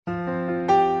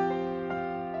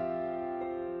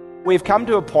We've come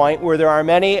to a point where there are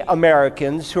many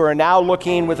Americans who are now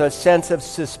looking with a sense of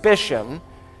suspicion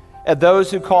at those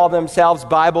who call themselves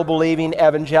Bible-believing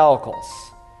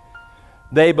evangelicals.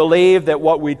 They believe that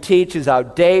what we teach is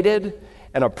outdated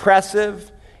and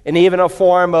oppressive and even a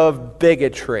form of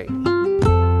bigotry.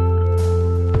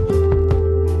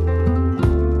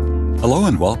 Hello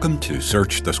and welcome to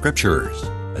Search the Scriptures,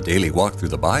 a daily walk through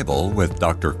the Bible with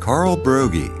Dr. Carl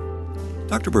Broggi.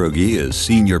 Dr. Broggi is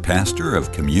Senior Pastor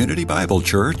of Community Bible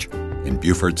Church in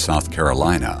Beaufort, South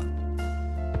Carolina.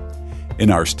 In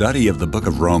our study of the book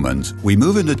of Romans, we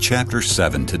move into chapter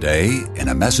 7 today in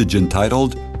a message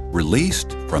entitled,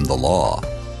 Released from the Law.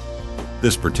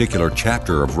 This particular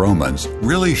chapter of Romans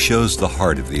really shows the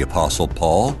heart of the Apostle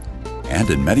Paul, and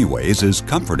in many ways is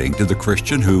comforting to the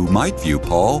Christian who might view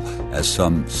Paul as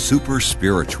some super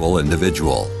spiritual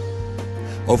individual.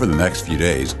 Over the next few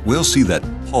days, we'll see that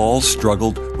Paul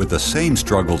struggled with the same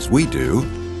struggles we do,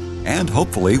 and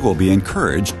hopefully we'll be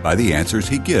encouraged by the answers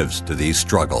he gives to these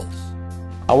struggles.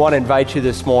 I want to invite you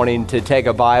this morning to take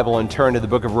a Bible and turn to the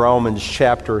book of Romans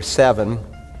chapter 7.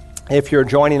 If you're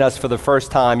joining us for the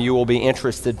first time, you will be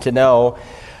interested to know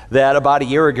that about a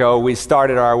year ago we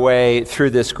started our way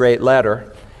through this great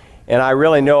letter. And I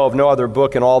really know of no other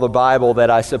book in all the Bible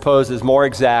that I suppose is more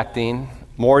exacting,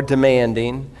 more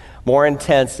demanding, more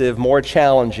intensive, more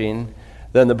challenging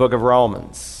than the book of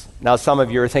Romans. Now some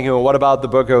of you are thinking, well, what about the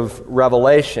book of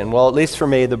Revelation? Well, at least for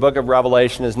me, the book of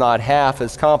Revelation is not half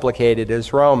as complicated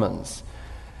as Romans.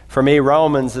 For me,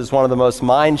 Romans is one of the most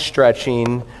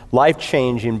mind-stretching,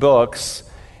 life-changing books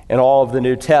in all of the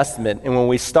New Testament. And when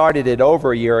we started it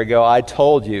over a year ago, I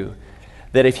told you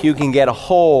that if you can get a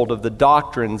hold of the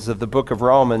doctrines of the book of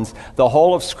Romans, the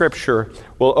whole of Scripture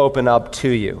will open up to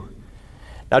you.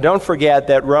 Now, don't forget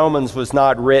that Romans was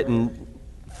not written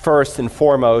first and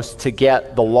foremost to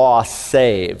get the lost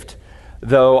saved,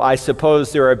 though I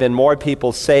suppose there have been more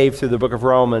people saved through the book of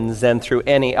Romans than through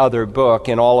any other book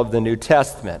in all of the New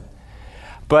Testament.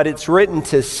 But it's written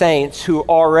to saints who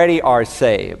already are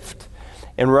saved.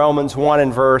 In Romans 1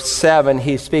 and verse 7,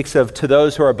 he speaks of to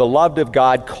those who are beloved of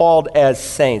God, called as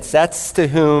saints. That's to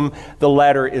whom the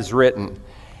letter is written.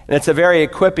 And it's a very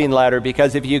equipping letter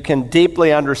because if you can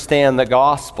deeply understand the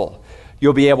gospel,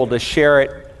 you'll be able to share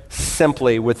it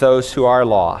simply with those who are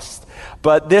lost.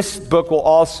 But this book will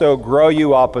also grow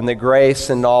you up in the grace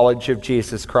and knowledge of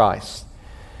Jesus Christ.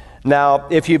 Now,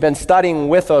 if you've been studying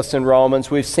with us in Romans,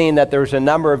 we've seen that there's a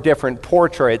number of different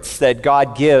portraits that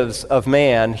God gives of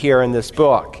man here in this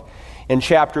book. In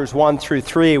chapters 1 through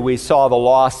 3, we saw the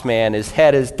lost man. His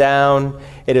head is down,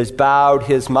 it is bowed,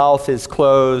 his mouth is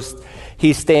closed.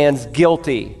 He stands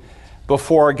guilty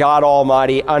before God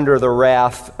Almighty under the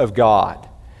wrath of God.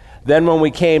 Then when we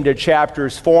came to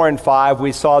chapters 4 and 5,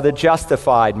 we saw the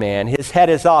justified man. His head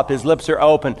is up, his lips are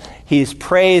open. He's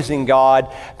praising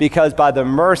God because by the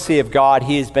mercy of God,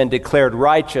 he has been declared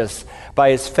righteous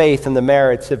by his faith in the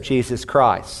merits of Jesus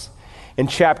Christ. In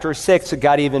chapter 6, it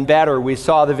got even better. We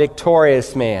saw the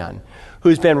victorious man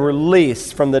who's been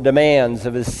released from the demands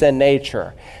of his sin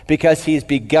nature because he's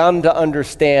begun to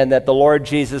understand that the Lord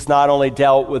Jesus not only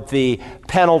dealt with the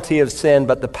penalty of sin,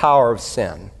 but the power of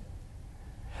sin.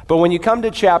 But when you come to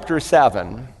chapter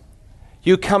 7,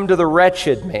 you come to the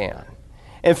wretched man.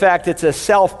 In fact, it's a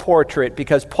self-portrait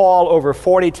because Paul over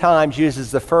 40 times uses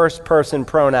the first person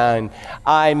pronoun,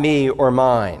 I, me, or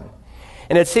mine.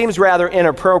 And it seems rather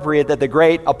inappropriate that the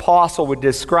great apostle would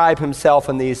describe himself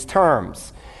in these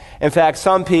terms. In fact,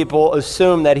 some people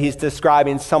assume that he's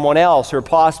describing someone else, or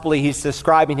possibly he's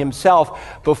describing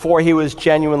himself before he was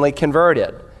genuinely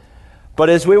converted. But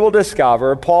as we will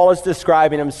discover, Paul is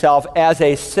describing himself as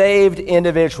a saved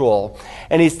individual,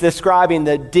 and he's describing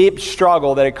the deep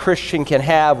struggle that a Christian can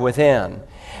have within.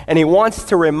 And he wants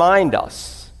to remind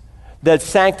us that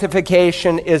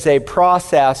sanctification is a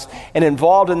process, and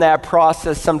involved in that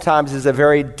process sometimes is a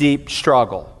very deep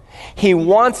struggle. He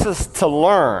wants us to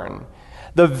learn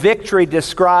the victory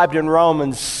described in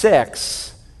Romans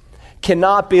 6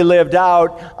 cannot be lived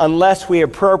out unless we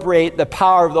appropriate the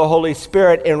power of the Holy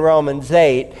Spirit in Romans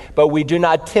 8, but we do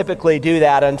not typically do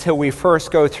that until we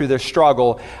first go through the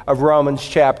struggle of Romans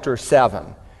chapter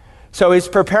 7. So he's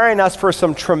preparing us for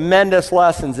some tremendous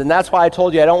lessons, and that's why I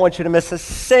told you I don't want you to miss a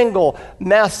single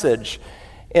message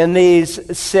in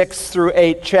these 6 through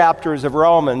 8 chapters of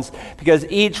Romans, because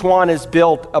each one is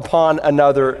built upon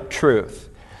another truth.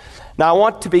 Now, I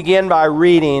want to begin by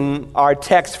reading our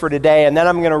text for today, and then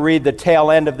I'm going to read the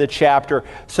tail end of the chapter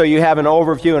so you have an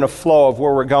overview and a flow of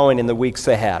where we're going in the weeks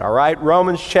ahead, all right?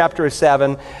 Romans chapter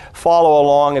 7, follow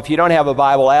along. If you don't have a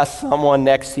Bible, ask someone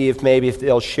next to you if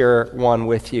they'll share one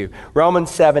with you.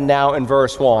 Romans 7 now in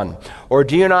verse 1. Or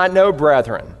do you not know,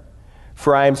 brethren,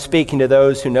 for I am speaking to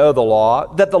those who know the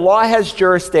law, that the law has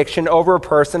jurisdiction over a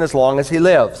person as long as he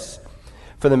lives.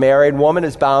 For the married woman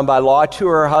is bound by law to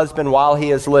her husband while he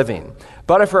is living.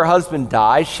 But if her husband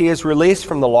dies, she is released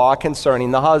from the law concerning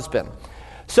the husband.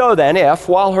 So then, if,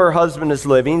 while her husband is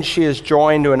living, she is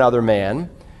joined to another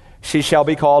man, she shall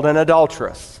be called an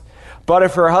adulteress. But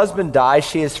if her husband dies,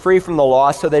 she is free from the law,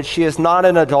 so that she is not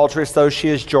an adulteress, though she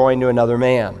is joined to another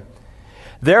man.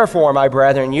 Therefore, my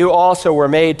brethren, you also were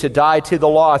made to die to the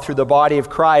law through the body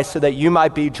of Christ, so that you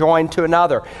might be joined to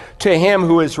another, to him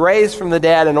who is raised from the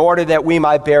dead, in order that we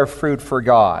might bear fruit for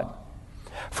God.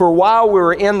 For while we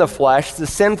were in the flesh, the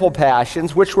sinful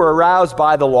passions, which were aroused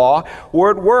by the law,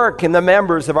 were at work in the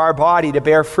members of our body to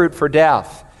bear fruit for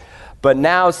death. But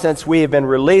now, since we have been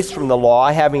released from the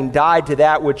law, having died to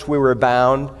that which we were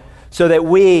bound, so that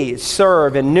we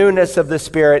serve in newness of the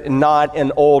Spirit and not in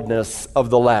oldness of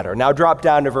the letter. Now drop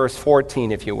down to verse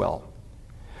 14, if you will.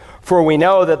 For we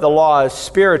know that the law is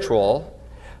spiritual,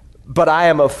 but I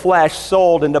am of flesh,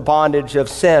 sold into bondage of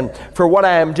sin. For what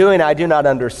I am doing I do not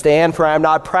understand, for I am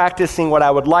not practicing what I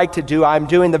would like to do. I am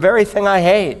doing the very thing I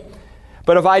hate.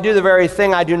 But if I do the very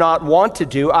thing I do not want to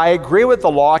do, I agree with the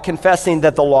law, confessing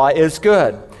that the law is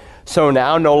good. So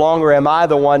now no longer am I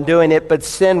the one doing it, but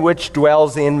sin which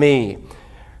dwells in me.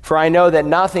 For I know that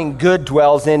nothing good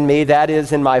dwells in me, that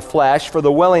is, in my flesh, for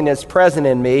the willing is present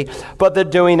in me, but the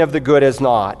doing of the good is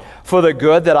not. For the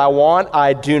good that I want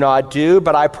I do not do,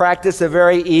 but I practice the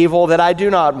very evil that I do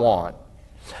not want.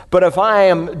 But if I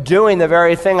am doing the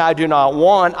very thing I do not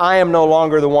want, I am no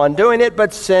longer the one doing it,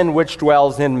 but sin which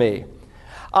dwells in me.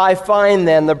 I find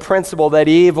then the principle that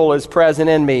evil is present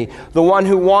in me, the one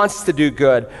who wants to do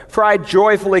good. For I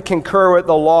joyfully concur with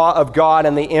the law of God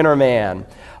in the inner man.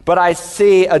 But I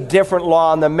see a different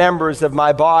law in the members of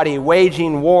my body,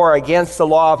 waging war against the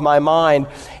law of my mind,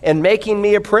 and making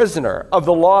me a prisoner of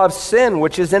the law of sin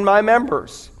which is in my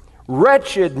members.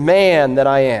 Wretched man that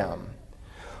I am!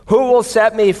 Who will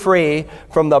set me free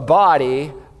from the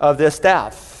body of this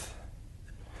death?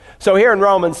 So here in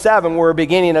Romans 7, we're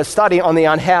beginning a study on the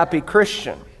unhappy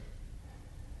Christian.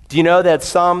 Do you know that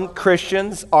some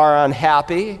Christians are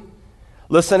unhappy?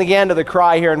 Listen again to the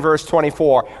cry here in verse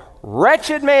 24.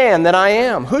 Wretched man that I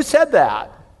am. Who said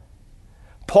that?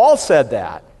 Paul said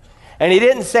that. And he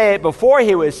didn't say it before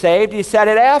he was saved. He said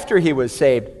it after he was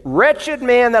saved. Wretched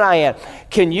man that I am.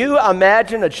 Can you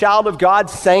imagine a child of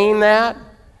God saying that?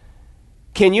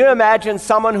 Can you imagine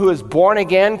someone who is born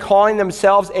again calling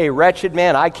themselves a wretched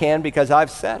man? I can, because I've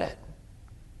said it.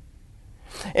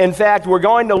 In fact, we're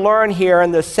going to learn here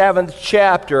in the 7th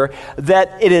chapter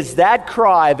that it is that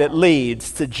cry that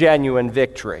leads to genuine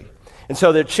victory. And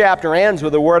so the chapter ends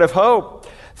with a word of hope.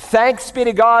 Thanks be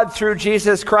to God through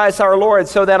Jesus Christ our Lord,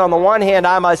 so that on the one hand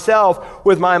I myself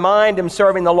with my mind am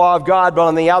serving the law of God, but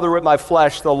on the other with my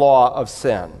flesh the law of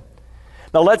sin.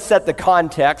 Now let's set the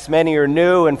context. Many are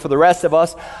new, and for the rest of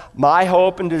us, my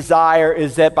hope and desire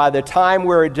is that by the time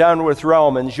we're done with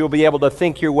Romans, you'll be able to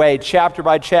think your way chapter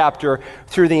by chapter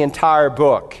through the entire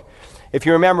book. If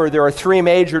you remember, there are 3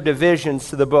 major divisions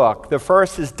to the book. The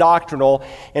first is doctrinal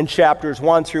in chapters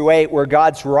 1 through 8, where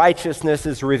God's righteousness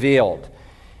is revealed.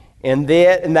 In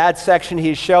that section,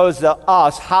 he shows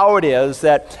us how it is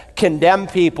that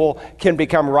condemned people can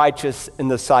become righteous in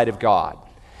the sight of God.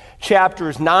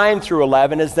 Chapters 9 through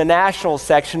 11 is the national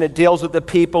section. It deals with the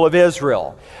people of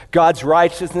Israel. God's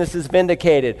righteousness is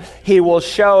vindicated. He will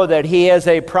show that he is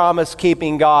a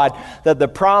promise-keeping God, that the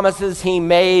promises he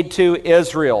made to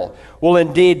Israel will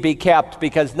indeed be kept,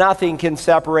 because nothing can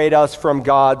separate us from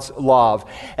God's love.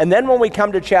 And then when we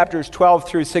come to chapters 12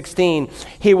 through 16,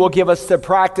 he will give us the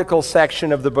practical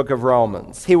section of the book of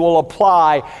Romans. He will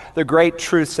apply the great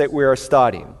truths that we are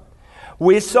studying.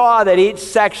 We saw that each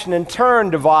section in turn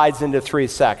divides into 3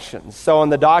 sections. So in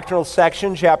the doctrinal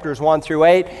section, chapters 1 through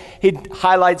 8, he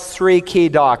highlights 3 key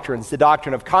doctrines: the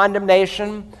doctrine of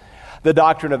condemnation, the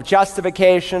doctrine of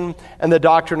justification, and the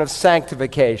doctrine of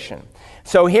sanctification.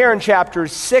 So here in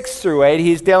chapters 6 through 8,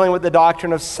 he's dealing with the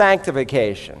doctrine of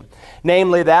sanctification,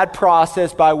 namely that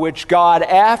process by which God,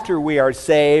 after we are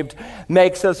saved,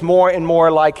 makes us more and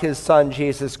more like his Son,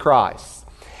 Jesus Christ.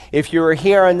 If you were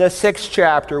here in this 6th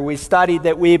chapter, we studied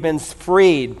that we've been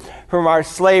freed from our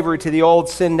slavery to the old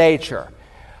sin nature.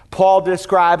 Paul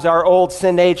describes our old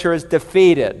sin nature as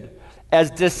defeated, as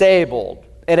disabled,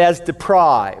 and as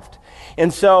deprived.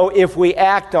 And so if we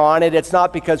act on it, it's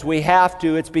not because we have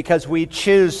to, it's because we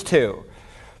choose to.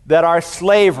 That our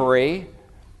slavery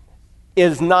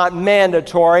is not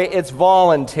mandatory, it's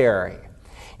voluntary.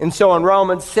 And so in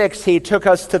Romans 6, he took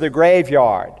us to the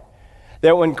graveyard.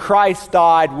 That when Christ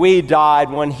died, we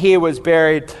died. When he was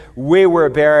buried, we were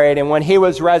buried. And when he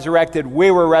was resurrected,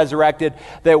 we were resurrected,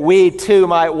 that we too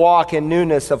might walk in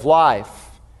newness of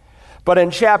life. But in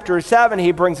chapter 7,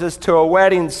 he brings us to a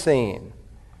wedding scene.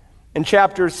 In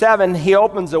chapter 7, he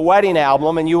opens a wedding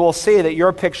album, and you will see that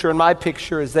your picture and my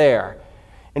picture is there.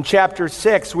 In chapter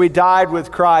 6, we died with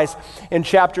Christ. In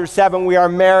chapter 7, we are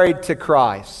married to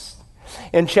Christ.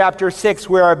 In chapter 6,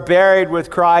 we are buried with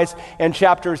Christ. In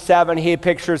chapter 7, he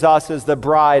pictures us as the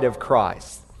bride of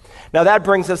Christ. Now that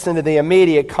brings us into the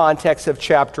immediate context of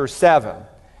chapter 7.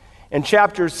 In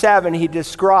chapter 7, he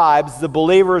describes the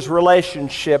believer's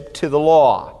relationship to the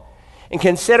law. And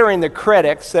considering the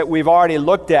critics that we've already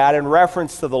looked at in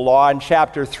reference to the law in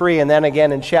chapter 3 and then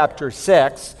again in chapter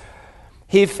 6,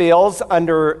 he feels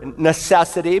under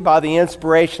necessity by the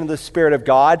inspiration of the Spirit of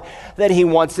God that he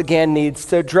once again needs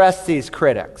to address these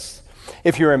critics.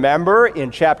 If you remember,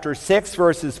 in chapter 6,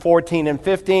 verses 14 and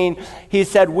 15, he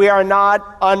said, "We are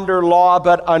not under law,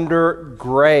 but under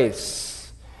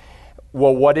grace."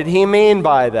 Well, what did he mean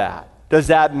by that? Does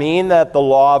that mean that the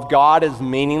law of God is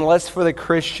meaningless for the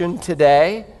Christian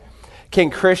today? Can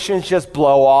Christians just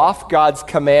blow off God's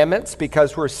commandments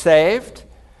because we're saved?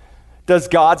 Does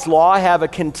God's law have a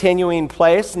continuing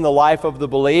place in the life of the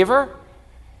believer?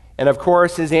 And of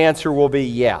course, his answer will be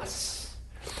yes.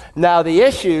 Now, the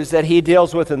issues that he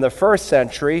deals with in the first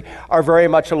century are very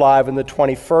much alive in the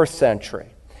 21st century.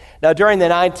 Now, during the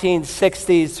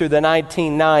 1960s through the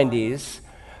 1990s,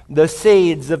 the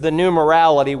seeds of the new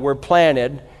morality were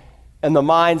planted in the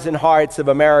minds and hearts of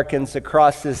Americans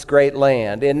across this great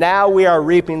land. And now we are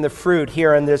reaping the fruit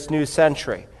here in this new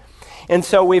century. And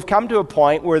so we've come to a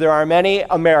point where there are many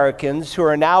Americans who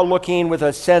are now looking with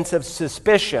a sense of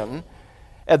suspicion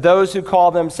at those who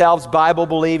call themselves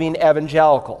Bible-believing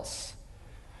evangelicals.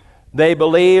 They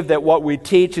believe that what we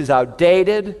teach is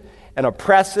outdated and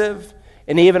oppressive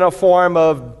and even a form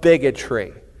of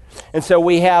bigotry. And so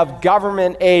we have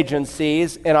government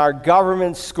agencies in our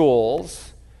government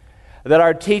schools that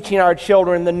are teaching our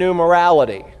children the new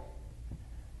morality.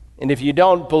 And if you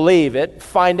don't believe it,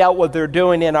 find out what they're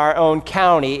doing in our own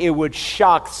county. It would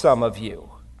shock some of you.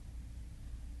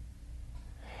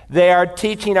 They are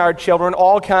teaching our children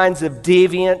all kinds of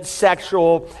deviant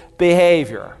sexual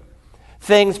behavior.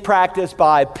 Things practiced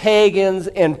by pagans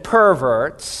and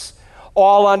perverts,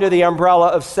 all under the umbrella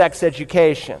of sex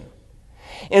education.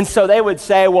 And so they would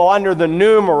say, well, under the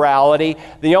new morality,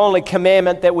 the only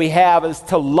commandment that we have is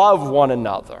to love one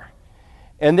another.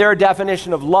 And their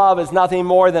definition of love is nothing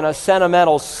more than a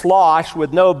sentimental slosh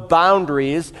with no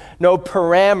boundaries, no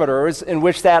parameters in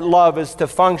which that love is to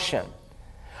function.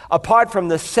 Apart from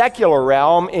the secular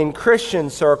realm, in Christian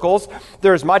circles,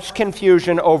 there's much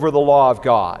confusion over the law of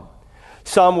God.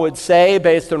 Some would say,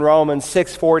 based on Romans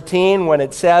 6:14, when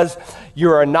it says,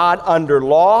 you are not under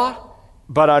law,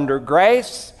 but under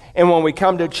grace. And when we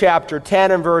come to chapter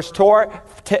 10 and verse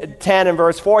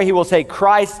 4, he will say,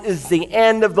 Christ is the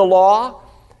end of the law.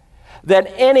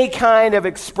 That any kind of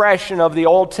expression of the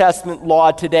Old Testament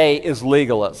law today is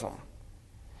legalism.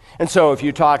 And so if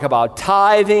you talk about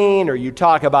tithing or you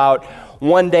talk about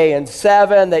 1 day in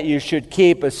 7 that you should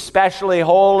keep especially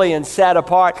holy and set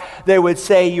apart, they would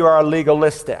say you are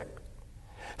legalistic.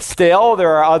 Still,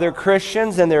 there are other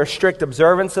Christians in their strict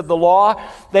observance of the law.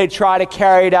 They try to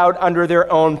carry it out under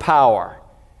their own power.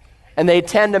 And they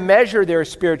tend to measure their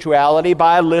spirituality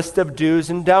by a list of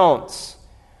do's and don'ts.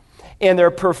 And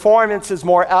their performance is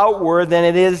more outward than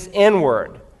it is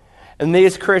inward. And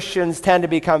these Christians tend to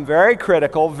become very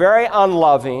critical, very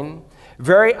unloving,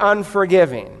 very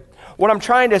unforgiving. What I'm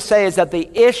trying to say is that the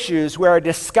issues we are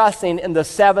discussing in the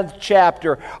 7th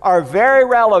chapter are very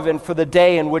relevant for the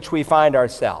day in which we find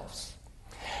ourselves.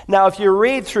 Now, if you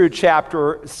read through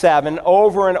chapter 7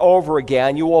 over and over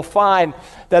again, you will find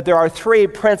that there are 3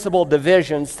 principal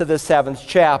divisions to the 7th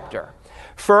chapter.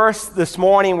 First, this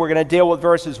morning, we're going to deal with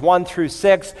verses 1 through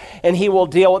 6, and he will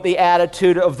deal with the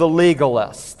attitude of the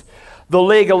legalist. The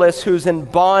legalist who's in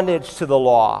bondage to the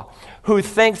law, who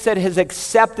thinks that his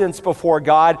acceptance before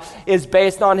God is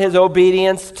based on his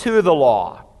obedience to the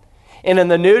law. And in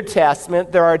the New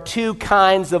Testament, there are 2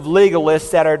 kinds of legalists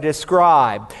that are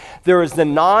described. There is the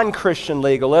non-Christian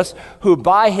legalist who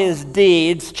by his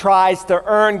deeds tries to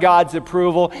earn God's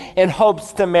approval and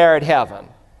hopes to merit heaven.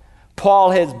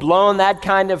 Paul has blown that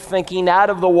kind of thinking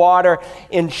out of the water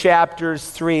in chapters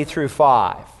 3 through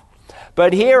 5.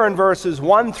 But here in verses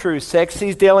 1 through 6,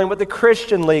 he's dealing with the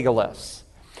Christian legalist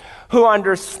who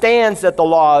understands that the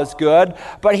law is good,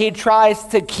 but he tries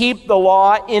to keep the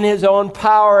law in his own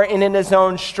power and in his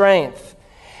own strength.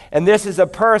 And this is a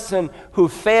person who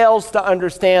fails to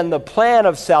understand the plan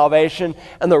of salvation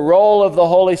and the role of the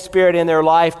Holy Spirit in their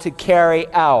life to carry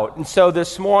out. And so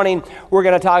this morning, we're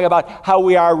going to talk about how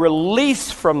we are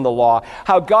released from the law,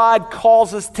 how God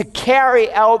calls us to carry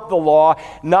out the law,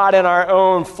 not in our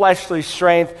own fleshly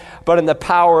strength, but in the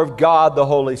power of God, the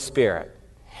Holy Spirit.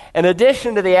 In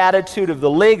addition to the attitude of the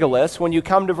legalist, when you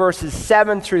come to verses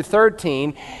 7 through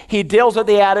 13, he deals with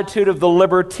the attitude of the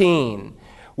libertine.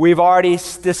 We've already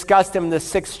discussed in the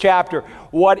 6th chapter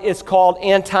what is called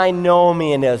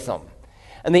antinomianism.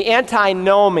 And the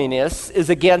antinomianist is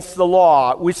against the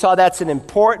law. We saw that's an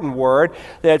important word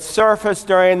that surfaced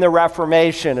during the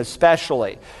Reformation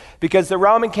especially. Because the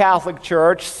Roman Catholic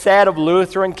Church said of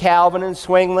Luther and Calvin and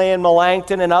Zwingli and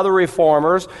Melanchthon and other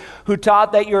reformers who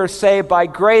taught that you're saved by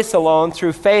grace alone,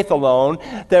 through faith alone,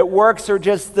 that works are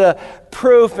just the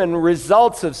proof and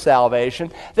results of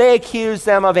salvation, they accused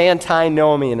them of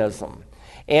antinomianism.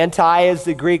 Anti is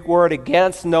the Greek word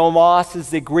against, nomos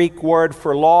is the Greek word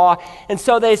for law, and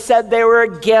so they said they were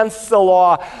against the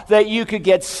law, that you could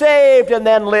get saved and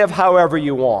then live however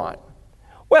you want.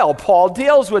 Well, Paul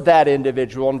deals with that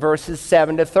individual in verses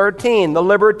 7 to 13, the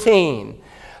libertine,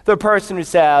 the person who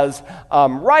says,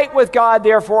 I'm right with God,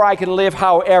 therefore I can live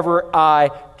however I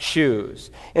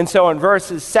choose. And so in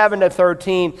verses 7 to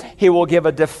 13, he will give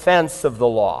a defense of the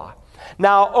law.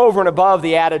 Now, over and above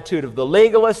the attitude of the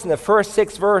legalist in the first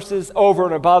 6 verses, over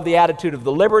and above the attitude of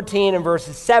the libertine in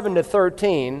verses 7 to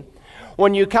 13,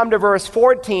 when you come to verse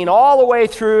 14, all the way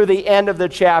through the end of the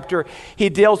chapter, he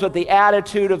deals with the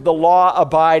attitude of the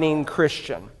law-abiding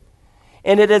Christian.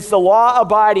 And it is the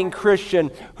law-abiding Christian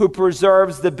who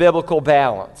preserves the biblical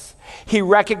balance. He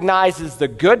recognizes the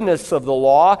goodness of the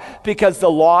law because the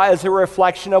law is a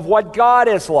reflection of what God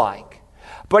is like.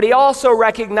 But he also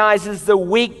recognizes the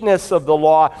weakness of the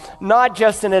law, not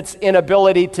just in its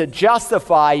inability to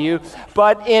justify you,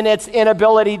 but in its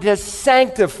inability to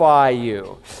sanctify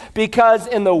you. Because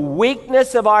in the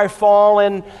weakness of our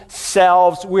fallen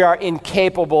selves, we are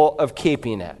incapable of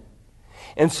keeping it.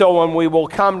 And so when we will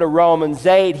come to Romans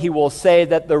 8, he will say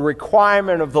that the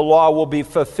requirement of the law will be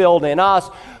fulfilled in us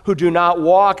who do not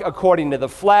walk according to the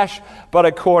flesh, but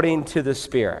according to the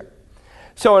Spirit.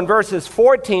 So in verses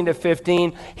 14 to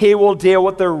 15, he will deal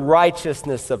with the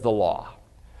righteousness of the law.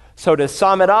 So to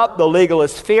sum it up, the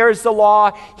legalist fears the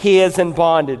law, he is in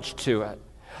bondage to it.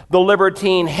 The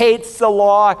libertine hates the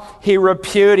law, he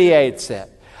repudiates it.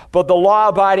 But the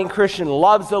law-abiding Christian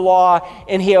loves the law,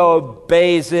 and he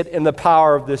obeys it in the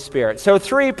power of the Spirit. So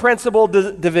 3 principal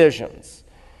divisions.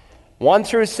 1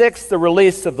 through 6, the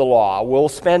release of the law. We'll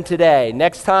spend today.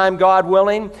 Next time, God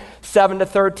willing, 7 to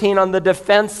 13 on the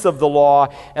defense of the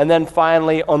law, and then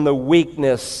finally on the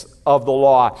weakness of the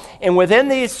law. And within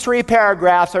these 3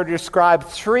 paragraphs are described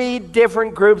 3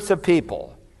 different groups of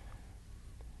people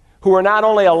who are not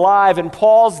only alive in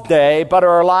Paul's day, but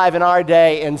are alive in our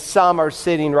day, and some are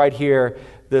sitting right here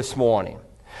this morning.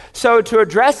 So to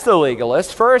address the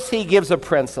legalist, first he gives a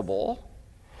principle,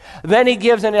 then he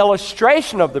gives an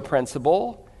illustration of the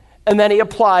principle, and then he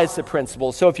applies the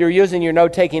principle. So if you're using your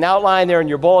note-taking outline there in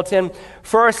your bulletin,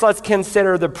 first let's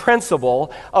consider the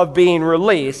principle of being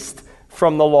released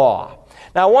from the law.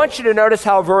 Now I want you to notice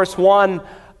how verse 1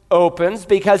 opens,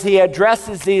 because he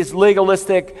addresses these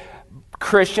legalistic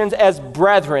Christians as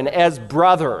brethren, as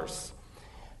brothers.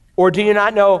 Or do you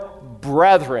not know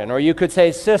brethren? Or you could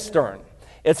say cistern.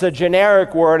 It's a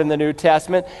generic word in the New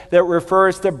Testament that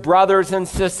refers to brothers and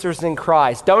sisters in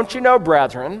Christ. Don't you know,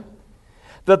 brethren,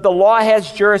 that the law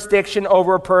has jurisdiction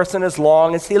over a person as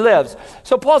long as he lives?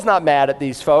 So Paul's not mad at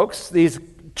these folks, these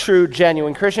true,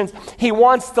 genuine Christians. He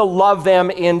wants to love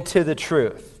them into the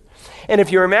truth. And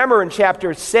if you remember in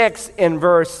chapter 6 in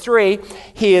verse 3,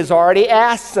 he has already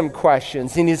asked some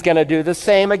questions, and he's going to do the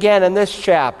same again in this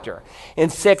chapter. In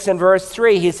 6 and verse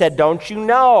 3, he said, don't you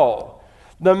know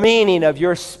the meaning of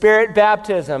your spirit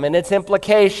baptism and its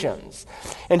implications?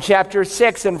 In chapter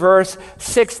 6 and verse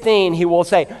 16, he will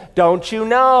say, don't you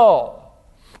know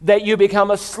that you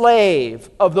become a slave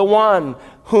of the one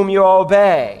whom you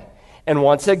obey? And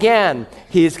once again,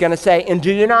 he's going to say, and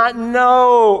do you not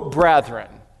know, brethren?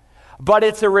 But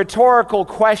it's a rhetorical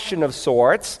question of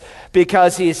sorts,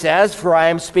 because he says, for I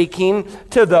am speaking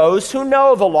to those who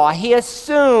know the law. He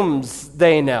assumes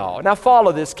they know. Now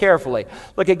follow this carefully.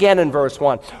 Look again in verse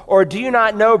 1. Or do you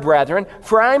not know, brethren,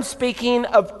 for I am speaking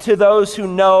to those who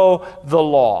know the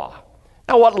law.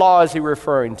 Now what law is he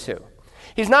referring to?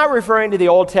 He's not referring to the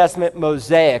Old Testament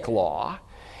Mosaic law.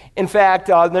 In fact,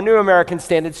 the New American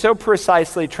Standard so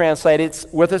precisely translates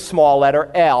with a small letter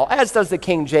L, as does the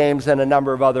King James and a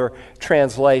number of other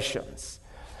translations.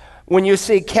 When you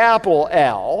see capital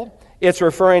L, it's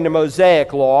referring to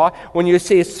Mosaic law. When you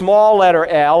see small letter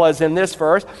L, as in this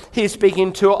verse, he's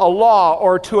speaking to a law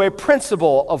or to a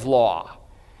principle of law.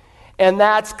 And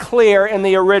that's clear in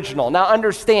the original. Now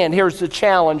understand, here's the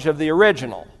challenge of the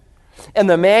original. In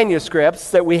the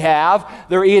manuscripts that we have,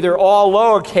 they're either all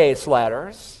lowercase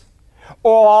letters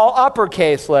or all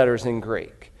uppercase letters in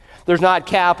Greek. There's not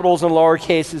capitals and lower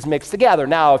cases mixed together.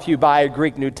 Now, if you buy a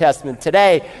Greek New Testament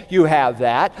today, you have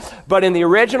that. But in the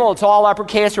original, it's all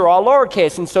uppercase or all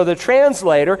lowercase. And so the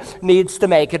translator needs to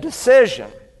make a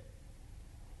decision.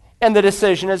 And the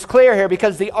decision is clear here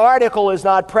because the article is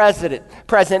not present.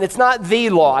 It's not the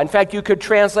law. In fact, you could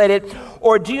translate it,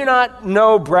 or do you not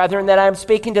know, brethren, that I'm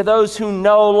speaking to those who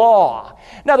know law?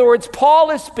 In other words,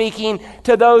 Paul is speaking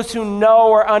to those who know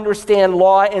or understand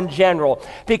law in general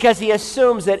because he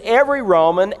assumes that every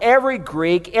Roman, every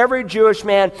Greek, every Jewish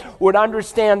man would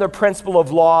understand the principle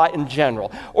of law in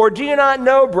general. Or do you not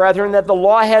know, brethren, that the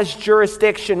law has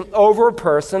jurisdiction over a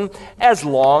person as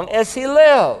long as he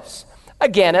lives?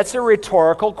 Again, it's a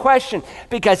rhetorical question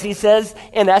because he says,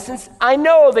 in essence, I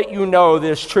know that you know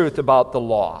this truth about the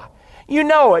law. You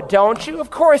know it, don't you? Of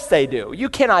course they do. You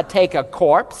cannot take a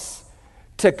corpse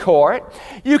to court.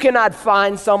 You cannot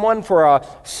fine someone for a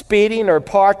speeding or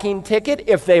parking ticket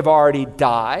if they've already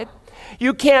died.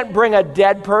 You can't bring a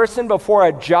dead person before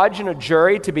a judge and a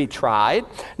jury to be tried.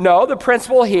 No, the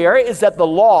principle here is that the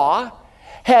law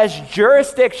has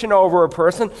jurisdiction over a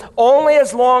person only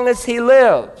as long as he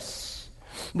lives.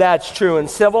 That's true in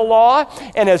civil law,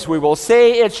 and as we will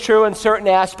see, it's true in certain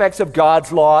aspects of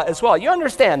God's law as well. You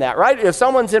understand that, right? If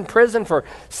someone's in prison for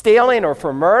stealing or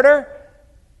for murder,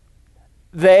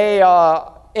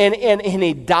 and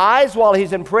he dies while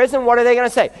he's in prison, what are they going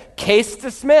to say? Case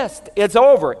dismissed. It's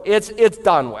over. It's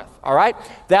done with. All right?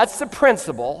 That's the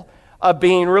principle of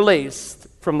being released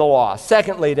from the law.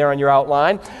 Secondly, there in your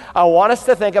outline, I want us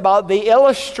to think about the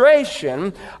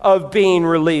illustration of being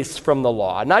released from the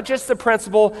law. Not just the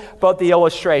principle, but the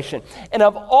illustration. And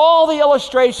of all the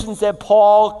illustrations that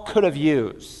Paul could have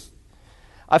used,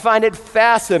 I find it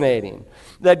fascinating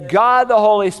that God the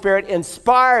Holy Spirit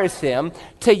inspires him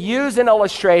to use an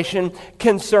illustration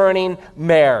concerning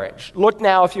marriage. Look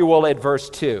now, if you will, at verse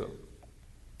 2.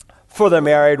 For the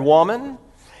married woman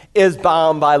is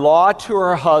bound by law to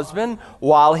her husband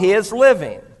while he is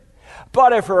living.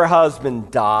 But if her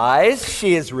husband dies,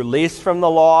 she is released from the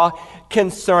law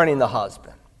concerning the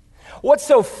husband. What's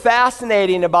so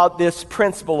fascinating about this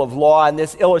principle of law and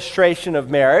this illustration of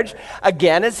marriage,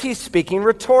 again, is he's speaking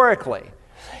rhetorically.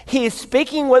 He's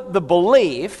speaking with the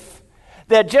belief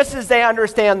that just as they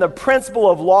understand the principle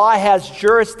of law has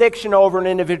jurisdiction over an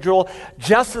individual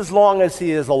just as long as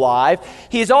he is alive,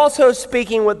 he's also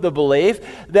speaking with the belief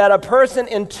that a person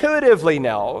intuitively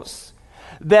knows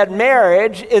that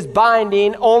marriage is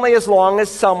binding only as long as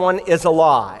someone is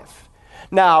alive.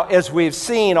 Now, as we've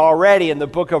seen already in the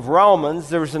book of Romans,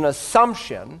 there's an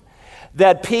assumption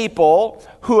that people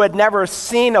who had never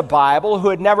seen a Bible, who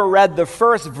had never read the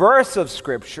first verse of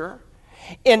Scripture,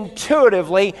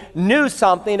 intuitively knew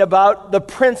something about the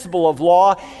principle of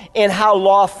law and how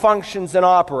law functions and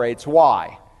operates.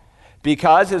 Why?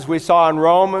 Because, as we saw in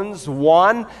Romans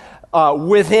 1,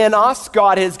 within us,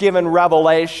 God has given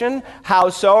revelation. How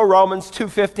so? Romans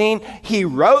 2:15, He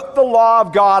wrote the law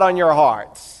of God on your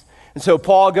hearts. And so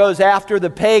Paul goes after the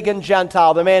pagan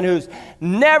Gentile, the man who's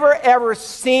never ever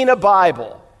seen a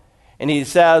Bible. And he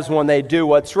says when they do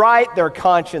what's right, their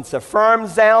conscience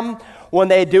affirms them. When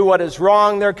they do what is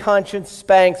wrong, their conscience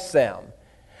spanks them.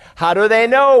 How do they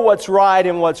know what's right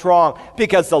and what's wrong?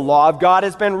 Because the law of God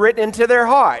has been written into their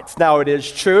hearts. Now, it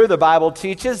is true, the Bible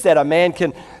teaches that a man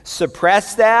can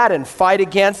suppress that and fight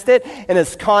against it, and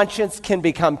his conscience can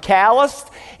become calloused.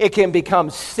 It can become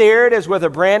seared as with a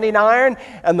branding iron,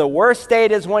 and the worst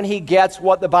state is when he gets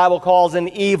what the Bible calls an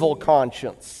evil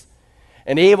conscience.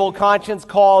 An evil conscience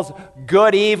calls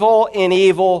good evil and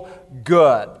evil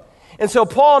good. And so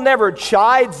Paul never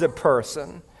chides a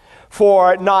person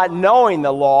for not knowing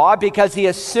the law because he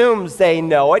assumes they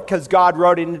know it because God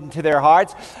wrote it into their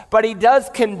hearts. But he does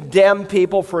condemn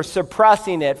people for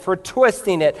suppressing it, for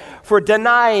twisting it, for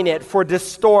denying it, for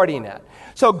distorting it.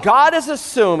 So God is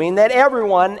assuming that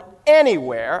everyone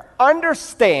anywhere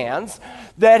understands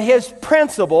that his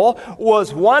principle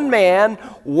was one man,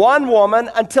 one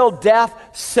woman until death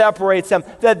separates them,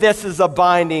 that this is a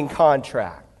binding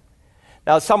contract.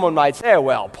 Now, someone might say,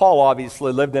 well, Paul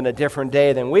obviously lived in a different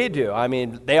day than we do. I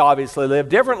mean, they obviously lived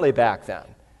differently back then.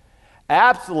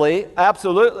 Absolutely.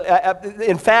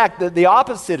 In fact, the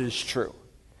opposite is true.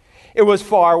 It was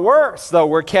far worse, though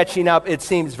we're catching up, it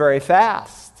seems, very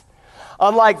fast.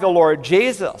 Unlike the Lord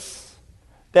Jesus,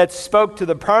 that spoke to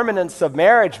the permanence of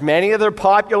marriage, many of the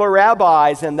popular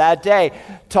rabbis in that day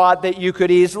taught that you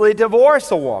could easily divorce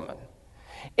a woman.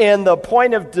 And the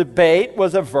point of debate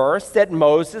was a verse that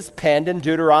Moses penned in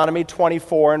Deuteronomy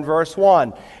 24 and verse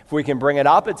 1. If we can bring it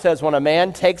up, it says, when a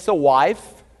man takes a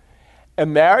wife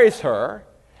and marries her,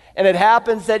 and it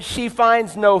happens that she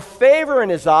finds no favor in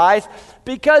his eyes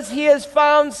because he has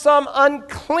found some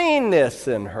uncleanness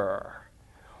in her.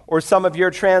 Or some of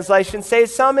your translations say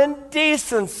some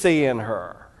indecency in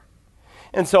her.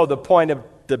 And so the point of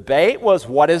debate was,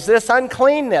 what is this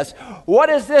uncleanness? What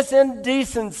is this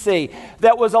indecency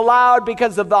that was allowed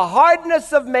because of the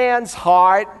hardness of man's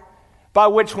heart by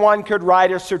which one could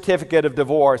write a certificate of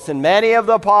divorce? And many of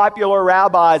the popular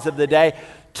rabbis of the day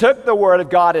took the Word of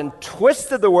God and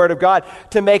twisted the Word of God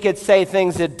to make it say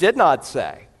things it did not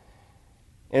say.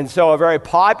 And so a very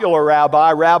popular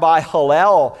rabbi, Rabbi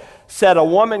Hillel, said a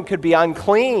woman could be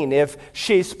unclean if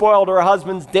she spoiled her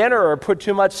husband's dinner or put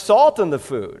too much salt in the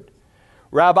food.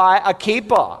 Rabbi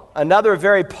Akipa, another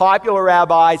very popular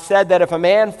rabbi, said that if a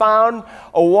man found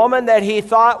a woman that he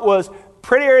thought was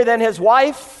prettier than his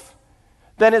wife,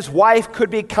 then his wife could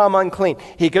become unclean.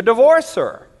 He could divorce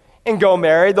her and go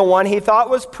marry the one he thought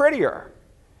was prettier.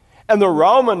 And the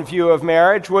Roman view of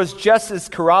marriage was just as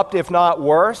corrupt, if not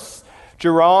worse.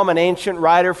 Jerome, an ancient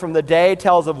writer from the day,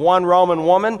 tells of one Roman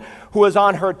woman who was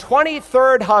on her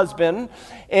 23rd husband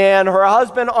and her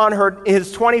husband on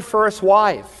his 21st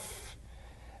wife.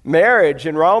 Marriage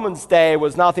in Romans' day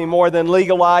was nothing more than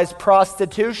legalized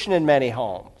prostitution in many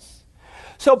homes.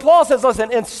 So Paul says,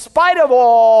 listen, in spite of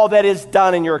all that is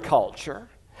done in your culture,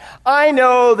 I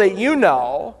know that you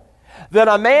know that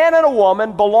a man and a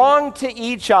woman belong to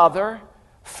each other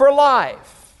for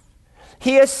life.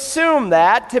 He assumed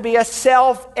that to be a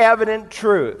self-evident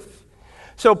truth.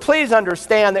 So please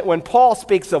understand that when Paul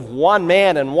speaks of one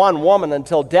man and one woman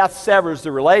until death severs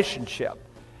the relationship,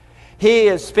 he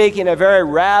is speaking a very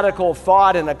radical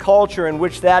thought in a culture in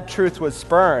which that truth was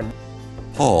spurned.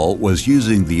 Paul was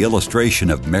using the illustration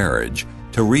of marriage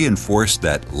to reinforce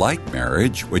that, like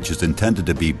marriage, which is intended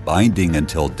to be binding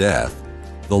until death,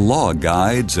 the law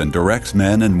guides and directs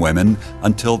men and women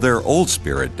until their old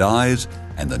spirit dies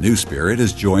and the new spirit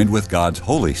is joined with God's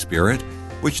Holy Spirit,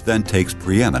 which then takes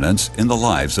preeminence in the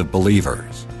lives of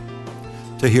believers.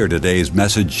 To hear today's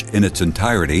message in its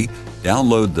entirety,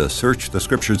 download the Search the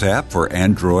Scriptures app for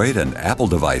Android and Apple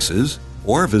devices,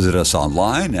 or visit us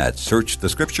online at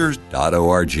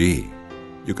searchthescriptures.org. You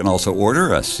can also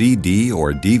order a CD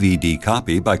or DVD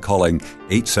copy by calling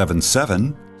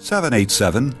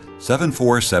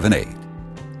 877-787-7478.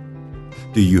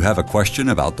 Do you have a question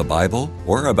about the Bible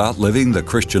or about living the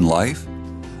Christian life?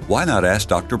 Why not ask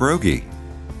Dr. Broggi?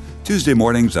 Tuesday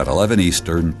mornings at 11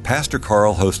 Eastern, Pastor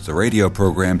Carl hosts a radio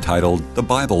program titled The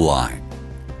Bible Line.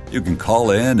 You can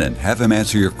call in and have him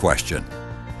answer your question.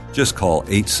 Just call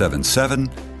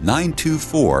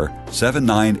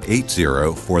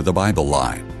 877-924-7980 for The Bible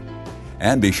Line.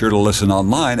 And be sure to listen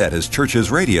online at his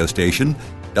church's radio station,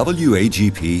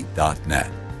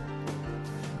 wagp.net.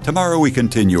 Tomorrow we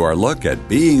continue our look at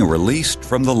being released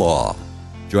from the law.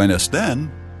 Join us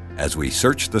then as we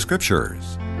search the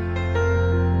Scriptures.